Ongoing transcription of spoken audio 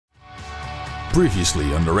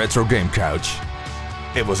Previously on the Retro Game Couch.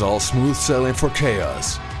 It was all smooth sailing for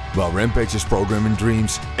Chaos, while Rampage's programming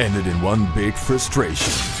dreams ended in one big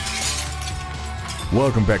frustration.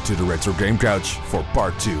 Welcome back to the Retro Game Couch for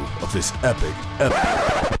part 2 of this epic.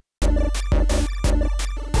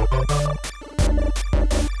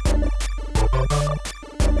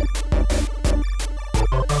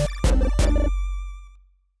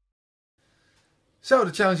 So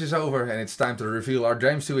the challenge is over and it's time to reveal our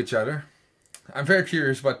dreams to each other. I'm very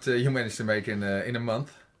curious what you managed to make in a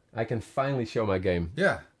month. I can finally show my game.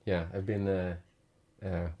 Yeah. Yeah, I've been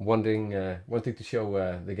wanting to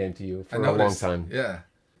show the game to you for a long time. Yeah.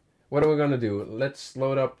 What are we gonna do? Let's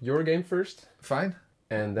load up your game first. Fine.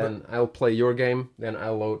 And then I'll play your game, then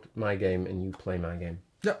I'll load my game and you play my game.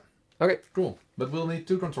 Yeah. Okay. Cool. But we'll need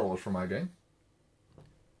 2 controllers for my game.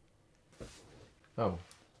 Oh.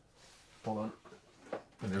 Hold on.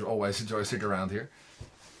 And there's always a joystick around here.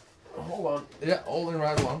 Hold on. Yeah, holding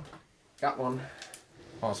right along. Got one.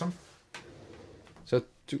 Awesome. So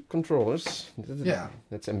 2 controllers. Yeah.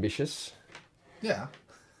 That's ambitious. Yeah.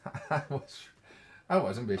 I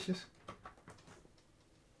was ambitious.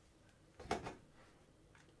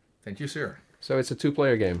 Thank you, sir. So it's a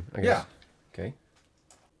 2-player game, I guess. Yeah. Okay.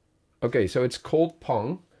 Okay, so it's called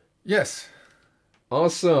Pong. Yes.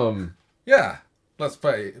 Awesome. Yeah. Let's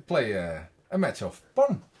play a match of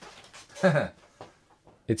Pong.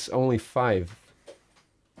 It's only 5.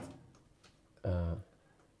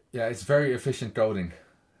 Yeah, it's very efficient coding.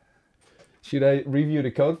 Should I review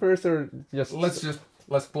the code first or just...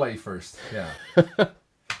 Let's play first. Yeah.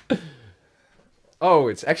 Oh,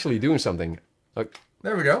 it's actually doing something. Okay.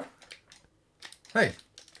 There we go. Hey,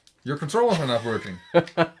 your controllers are not working.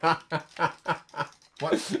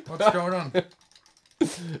 What's going on?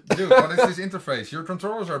 Dude, what is this interface? Your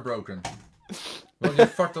controllers are broken. Well, you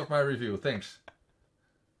fucked up my review. Thanks.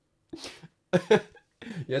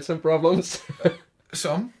 You had some problems?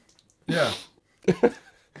 Some? Yeah.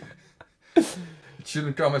 It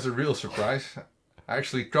shouldn't come as a real surprise. I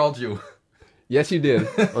actually called you. Yes, you did,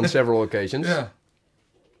 on several occasions. Yeah.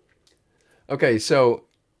 Okay, so...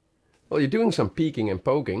 Well, you're doing some peeking and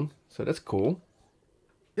poking, so that's cool.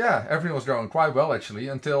 Yeah, everything was going quite well, actually,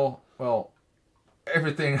 until, well,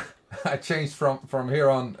 everything I changed from here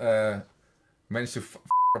on managed to f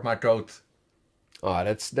up my code. Oh,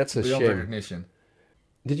 that's a beyond shame. recognition.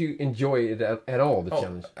 Did you enjoy it at all, the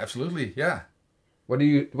challenge? Absolutely, yeah. What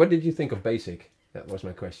did you think of BASIC? That was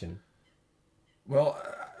my question. Well,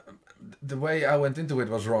 the way I went into it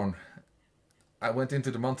was wrong. I went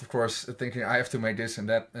into the month, of course, thinking I have to make this and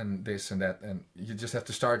that and this and that, and you just have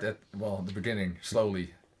to start at, well, the beginning,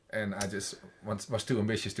 slowly. And I just was too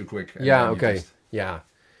ambitious, too quick. Yeah, okay, yeah.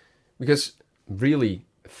 Because really,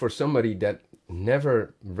 for somebody that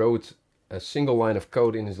never wrote a single line of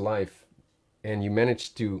code in his life, and you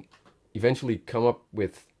managed to eventually come up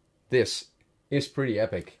with this, is pretty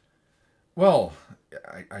epic. Well,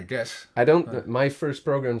 I guess. I don't. My first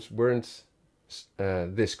programs weren't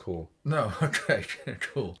this cool. No. Okay.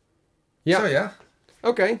 Cool. Yeah. So yeah.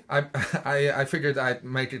 Okay. I figured I'd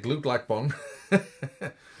make it look like Pong.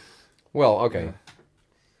 Well, okay.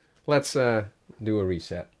 Let's do a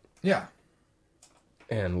reset. Yeah.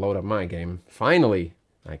 And load up my game. Finally,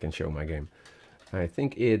 I can show my game. I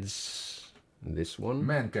think it's this one.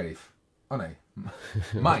 Man Cave. Oh no.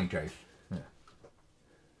 Mine Cave. Yeah.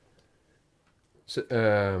 So,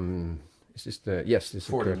 is this the... Yes, this is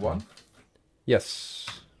the correct 41. one. Yes.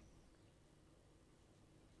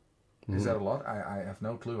 Is that a lot? I have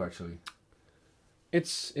no clue, actually.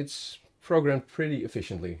 It's programmed pretty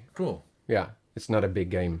efficiently. Cool. Yeah, it's not a big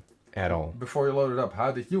game at all. Before you load it up,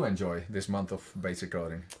 how did you enjoy this month of basic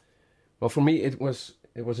coding? Well, for me, it was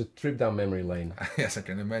a trip down memory lane. Yes, I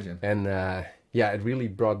can imagine. And yeah, it really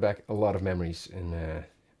brought back a lot of memories, and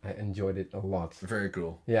I enjoyed it a lot. Very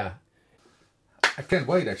cool. Yeah. I can't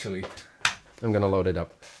wait, actually. I'm gonna load it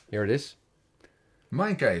up. Here it is.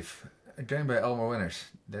 Mine Cave, a game by Elmer Winners.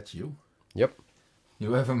 That's you? Yep.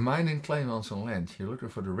 You have a mining claim on some land. You're looking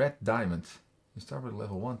for the red diamond. You start with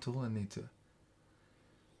level 1 tool and need to...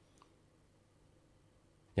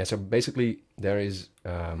 Yeah, so basically there is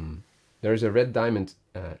a red diamond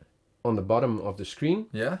on the bottom of the screen.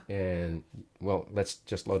 Yeah? And, well, let's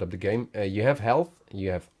just load up the game. You have health,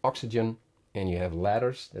 you have oxygen, and you have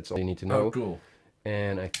ladders. That's all you need to know. Oh, cool.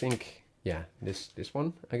 And I think, yeah, this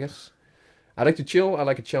one, I guess. I like to chill, I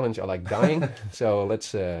like a challenge, I like dying. So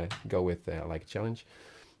let's go with I like a challenge.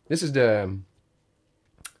 This is the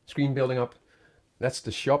screen building up. That's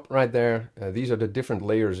the shop right there. These are the different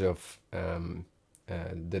layers of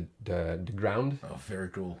the ground. Oh, very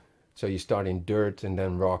cool. So you start in dirt and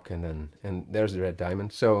then rock and there's the red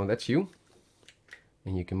diamond. So that's you.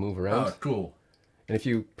 and you can move around. Oh, cool. And if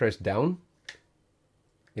you press down,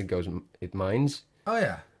 it mines. Oh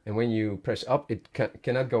yeah. And when you press up, it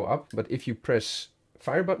cannot go up. But if you press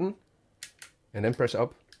fire button and then press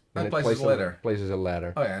up, then it places a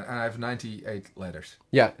ladder. Oh yeah, and I have 98 ladders.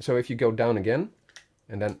 Yeah, so if you go down again,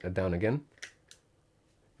 and then down again,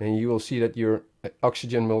 then you will see that your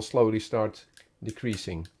oxygen will slowly start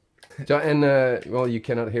decreasing. So, and well, you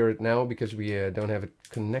cannot hear it now because we don't have it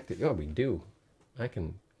connected. Oh, we do. I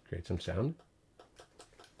can create some sound.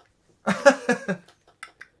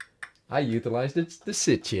 I utilized the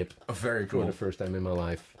SID chip. Oh, very cool. For the first time in my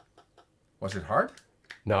life. Was it hard?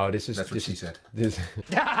 No, this is... That's what she said. This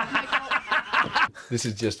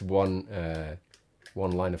is just one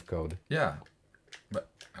line of code. Yeah. But,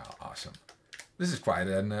 oh, awesome. This is quite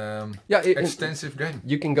an extensive game.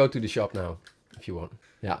 You can go to the shop now, if you want.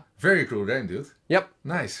 Yeah. Very cool game, dude. Yep.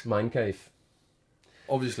 Nice. Mine Cave.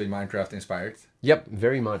 Obviously Minecraft inspired. Yep,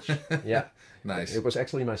 very much. Yeah. Nice. It was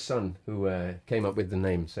actually my son who came up with the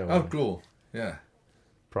name. So. Oh, cool. Yeah.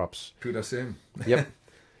 Props. Kudos to him. Yep.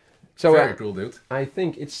 So very cool, dude. I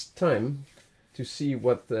think it's time to see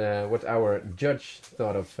what our judge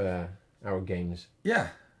thought of our games. Yeah.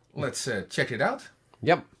 Let's check it out.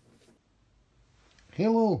 Yep.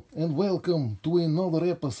 Hello and welcome to another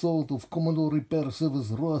episode of Commodore Repair Service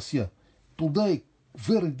Russia. Today,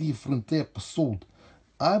 very different episode.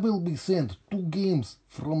 I will be sent 2 games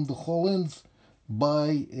from the Hollands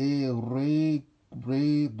by a red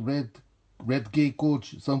gay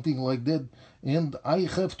coach, something like that, and I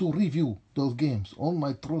have to review those games on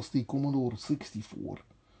my trusty Commodore 64.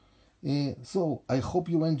 So I hope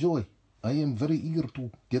you enjoy. I am very eager to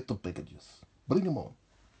get the packages. Bring them on.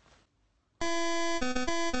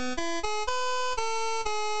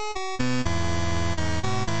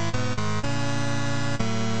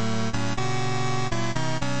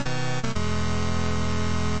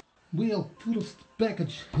 Well, first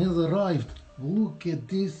package has arrived. Look at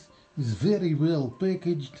this. It's very well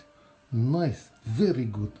packaged. Nice. Very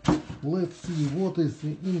good. Let's see what is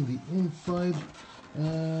in the inside.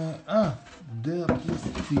 There is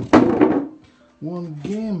the one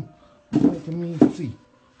game. Let me see.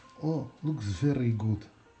 Oh, looks very good.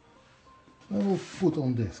 I will put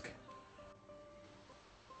on desk.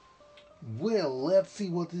 Well, let's see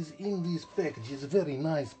what is in this package. It's very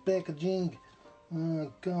nice packaging.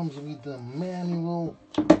 Comes with a manual.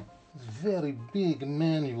 It's very big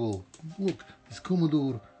manual. Look, it's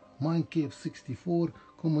Commodore Minecraft 64,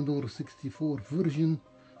 Commodore 64 version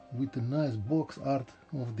with a nice box art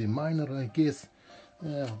of the miner, I guess.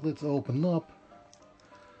 Let's open up.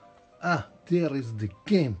 There is the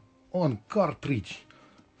game on cartridge.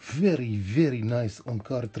 Very, very nice on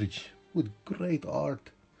cartridge with great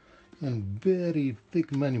art and very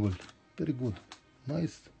thick manual. Very good.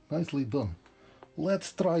 Nicely done.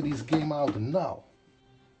 Let's try this game out now.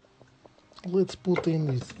 Let's put in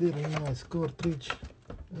this very nice cartridge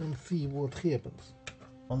and see what happens.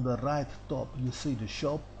 On the right top you see the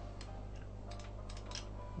shop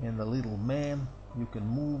and the little man. You can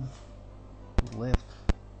move to the left,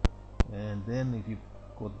 and then if you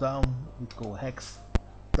go down it go hex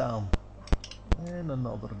down and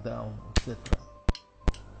another down, etc.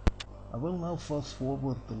 I will now fast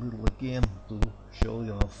forward a little again to show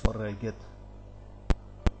you how far I get.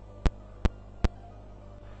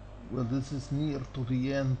 Well, this is near to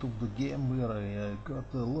the end of the game where I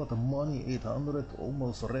got a lot of money, 800,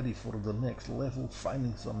 almost ready for the next level,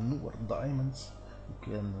 finding some newer diamonds. You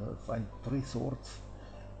can find 3 swords,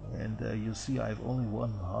 and you see I have only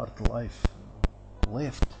 1 heart life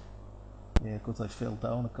left, because I fell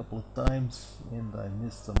down a couple of times and I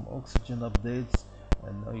missed some oxygen updates.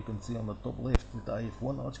 And now you can see on the top left that I have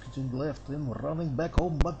 1 oxygen left and running back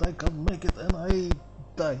home, but I can't make it and I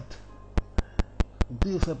died.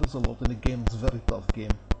 This happens a lot in the game. It's a very tough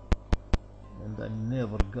game, and I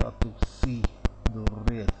never got to see the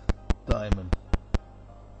red diamond.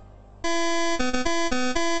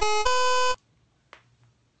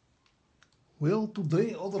 Well,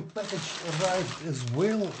 today other package arrived as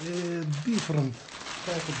well, different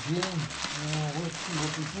packaging. Let's see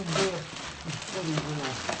what is in there. It's very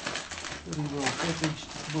well packaged,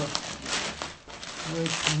 but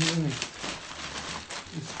wait a minute.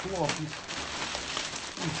 This cloth is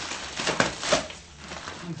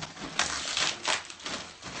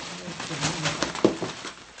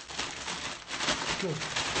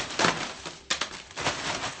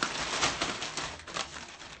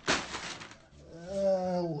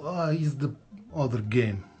is the other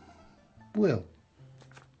game. Well,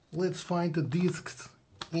 let's find the discs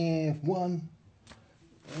F1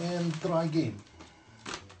 and try game.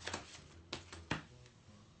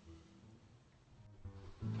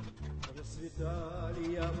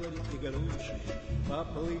 Расцветали яблони и груши,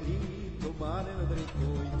 поплыли туманы над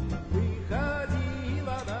рекой.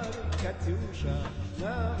 Выходила на Катюша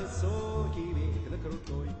на высокий берег, на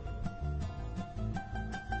крутой.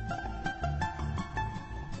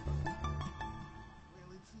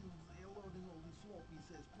 Well, it seems loading all these floppies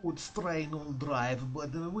says put strain on drive,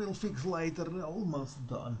 but we'll fix later. Almost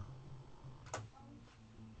done.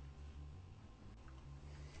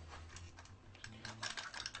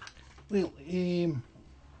 Well,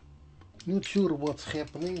 not sure what's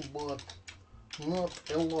happening, but not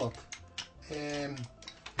a lot.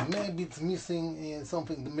 Maybe it's missing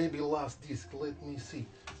something, maybe last disk, let me see.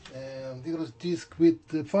 There is disk with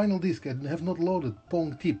the final disk, I have not loaded,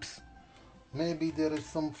 Pong tips. Maybe there is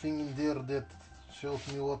something in there that shows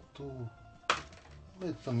me what to...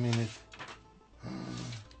 Wait a minute.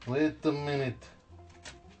 Wait a minute.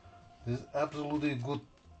 This is absolutely good.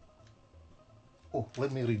 Oh,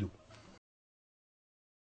 let me redo.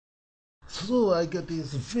 So I got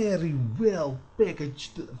this very well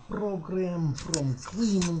packaged program from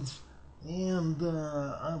Clemens, and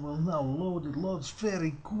I will now load it. Loads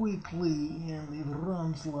very quickly, and it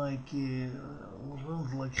runs like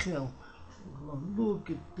hell. Look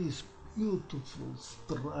at these beautiful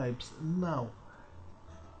stripes. Now,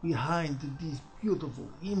 behind this beautiful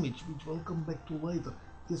image, which we'll come back to later,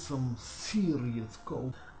 is some serious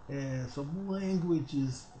code, some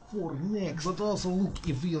languages for next. But also look,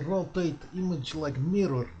 if we rotate image like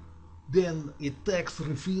mirror, then a text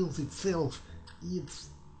reveals itself. It's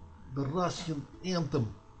the Russian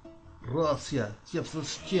anthem. Russia, все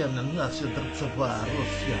священно, наша дворцовая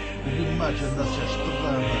Russia, любимая наша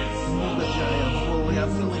страна, многожая воля,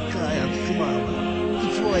 великая слава,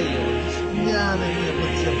 твое, весняное небо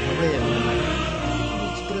все время.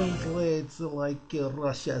 Which translates like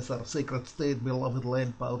Russia is our sacred state, beloved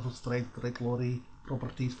land, powerful strength, great glory,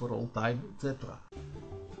 properties for all time, etc.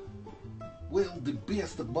 Well, the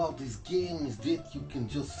best about this game is that you can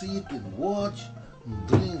just sit and watch, and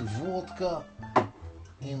drink vodka,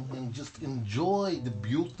 and just enjoy the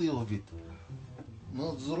beauty of it.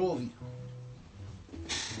 На здоровье.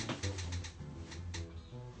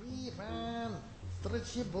 Иван,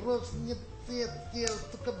 строчи брось, не ты,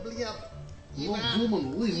 сука, блядь. No,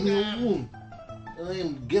 woman, leave me alone. I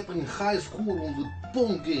am getting high score on the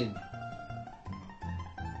Pong game.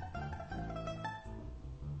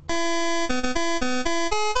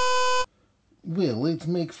 Well, let's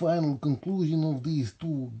make final conclusion of these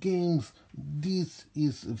two games. This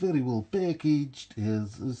is very well packaged,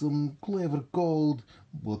 has some clever code,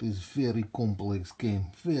 but is very complex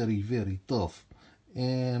game, very tough.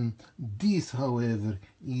 This, however,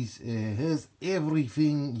 has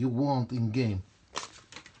everything you want in game.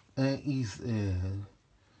 Is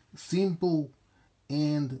simple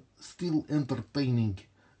and still entertaining.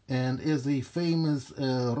 And as a famous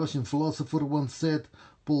Russian philosopher once said,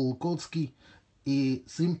 Paul Kotsky,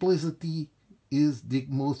 simplicity is the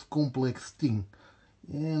most complex thing.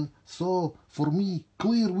 And so, for me,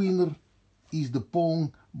 clear winner is the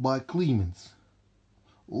Pong by Clemens.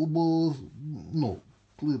 Almost, no,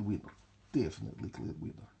 clear winner. Definitely clear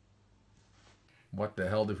winner. What the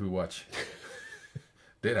hell did we watch?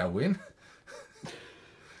 Did I win?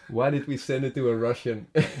 Why did we send it to a Russian?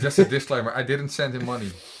 Just a disclaimer, I didn't send him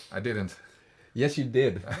money. I didn't. Yes, you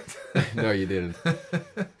did. No, you didn't.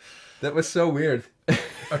 That was so weird.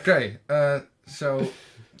 Okay, so,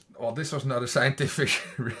 well, this was not a scientific...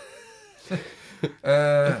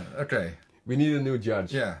 okay. We need a new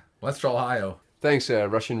judge. Yeah, let's draw Hayo. Thanks,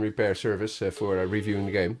 Russian Repair Service, for reviewing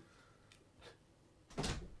the game.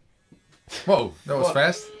 Whoa, that was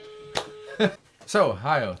fast. So,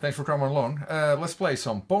 Hayo, thanks for coming along. Let's play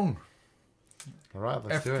some Pong. Alright,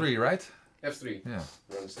 let's do it. F3, right? F3 Yeah.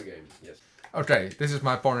 runs the game, yes. Okay, this is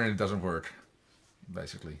my Pong and it doesn't work,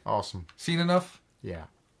 basically. Awesome. Seen enough? Yeah.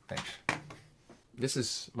 Thanks. This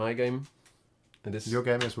is my game. And this Your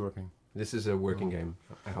game is working. This is a working game,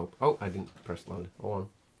 I hope. Oh, I didn't press load. Hold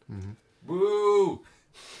on. Woo!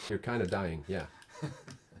 You're kind of dying, yeah.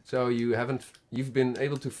 So you've been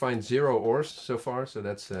able to find 0 ores so far, so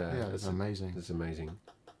that's that's amazing. That's amazing.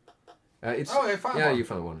 Oh, I found yeah, one. you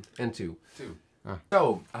found one. And 2. 2. Ah.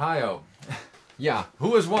 So, Hayo, Yeah.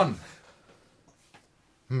 who has won?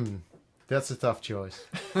 That's a tough choice.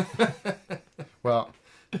 Well,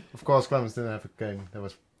 of course Clemens didn't have a game that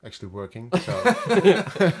was actually working, so...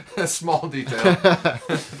 A small detail.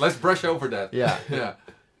 Let's brush over that. Yeah. Yeah.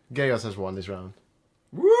 Chaos has won this round.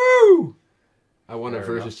 Woo! I won a Fair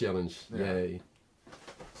versus enough. challenge. Yeah. Yay.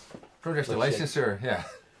 Congratulations, sir. Yeah.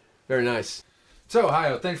 Very nice. So,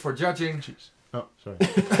 Hayo, thanks for judging. Oh, sorry.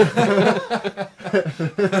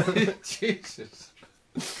 Jesus.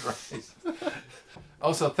 Christ.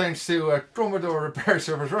 Also, thanks to Commodore Repair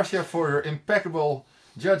Service Russia for your impeccable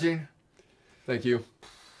judging. Thank you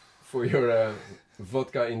for your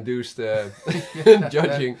vodka-induced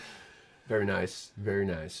judging. Very nice, very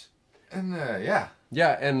nice. And yeah.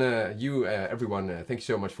 Yeah, and you, everyone, thank you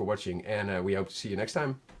so much for watching, and we hope to see you next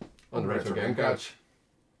time on the Retro Game Couch.